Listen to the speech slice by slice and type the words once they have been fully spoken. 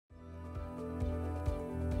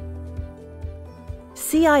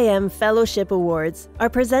CIM Fellowship Awards are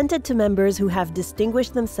presented to members who have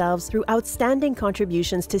distinguished themselves through outstanding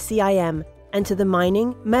contributions to CIM and to the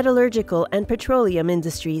mining, metallurgical, and petroleum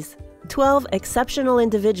industries. 12 exceptional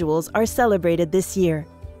individuals are celebrated this year.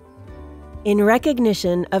 In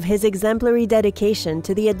recognition of his exemplary dedication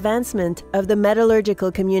to the advancement of the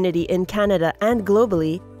metallurgical community in Canada and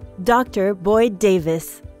globally, Dr. Boyd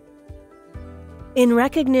Davis. In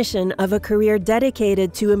recognition of a career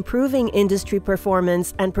dedicated to improving industry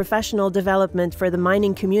performance and professional development for the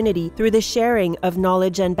mining community through the sharing of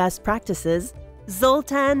knowledge and best practices,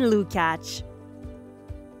 Zoltan Lukács.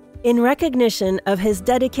 In recognition of his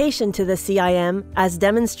dedication to the CIM, as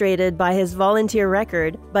demonstrated by his volunteer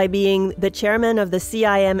record by being the chairman of the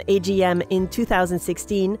CIM AGM in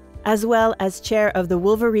 2016, as well as chair of the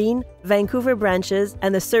Wolverine, Vancouver branches,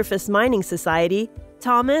 and the Surface Mining Society,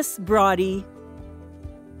 Thomas Brody.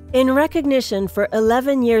 In recognition for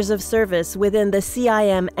 11 years of service within the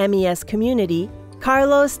CIM MES community,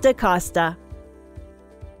 Carlos da Costa.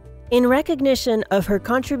 In recognition of her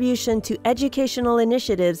contribution to educational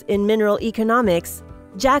initiatives in mineral economics,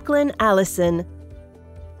 Jacqueline Allison.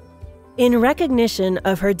 In recognition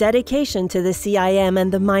of her dedication to the CIM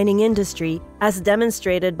and the mining industry, as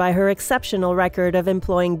demonstrated by her exceptional record of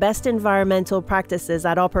employing best environmental practices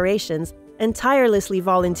at operations and tirelessly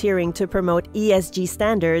volunteering to promote ESG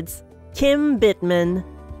standards, Kim Bittman.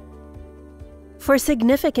 For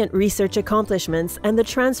significant research accomplishments and the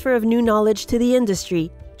transfer of new knowledge to the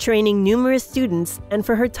industry, training numerous students, and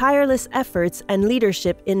for her tireless efforts and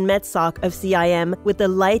leadership in MetSoc of CIM with the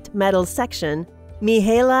light metals section,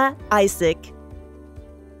 Mihaela Isaac.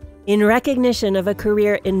 In recognition of a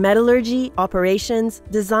career in metallurgy, operations,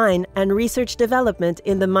 design, and research development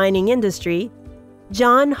in the mining industry,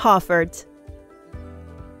 John Hoffert.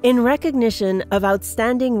 In recognition of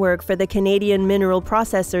outstanding work for the Canadian Mineral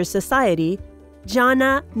Processors Society,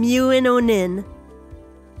 Jana Muinonin.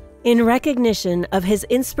 In recognition of his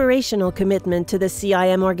inspirational commitment to the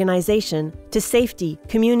CIM organization, to safety,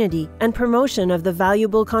 community, and promotion of the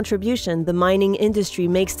valuable contribution the mining industry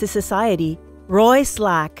makes to society, Roy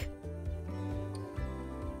Slack.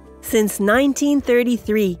 Since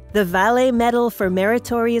 1933, the Vale Medal for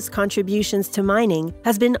Meritorious Contributions to Mining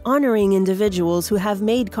has been honoring individuals who have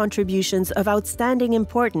made contributions of outstanding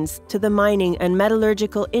importance to the mining and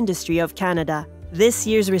metallurgical industry of Canada. This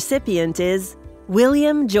year's recipient is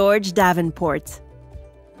William George Davenport.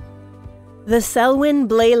 The Selwyn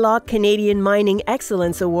Blaylock Canadian Mining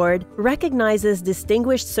Excellence Award recognizes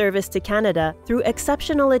distinguished service to Canada through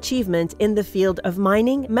exceptional achievement in the field of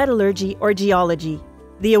mining, metallurgy, or geology.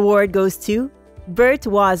 The award goes to Bert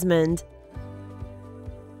Wasmond.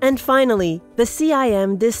 And finally, the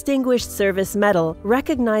CIM Distinguished Service Medal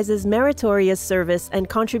recognizes meritorious service and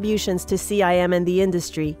contributions to CIM and the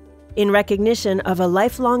industry. In recognition of a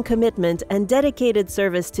lifelong commitment and dedicated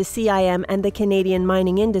service to CIM and the Canadian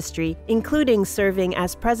mining industry, including serving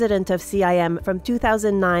as president of CIM from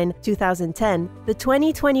 2009-2010, the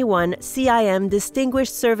 2021 CIM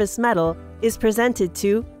Distinguished Service Medal is presented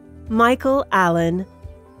to Michael Allen.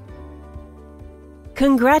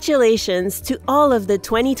 Congratulations to all of the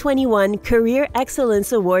 2021 Career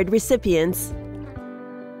Excellence Award recipients.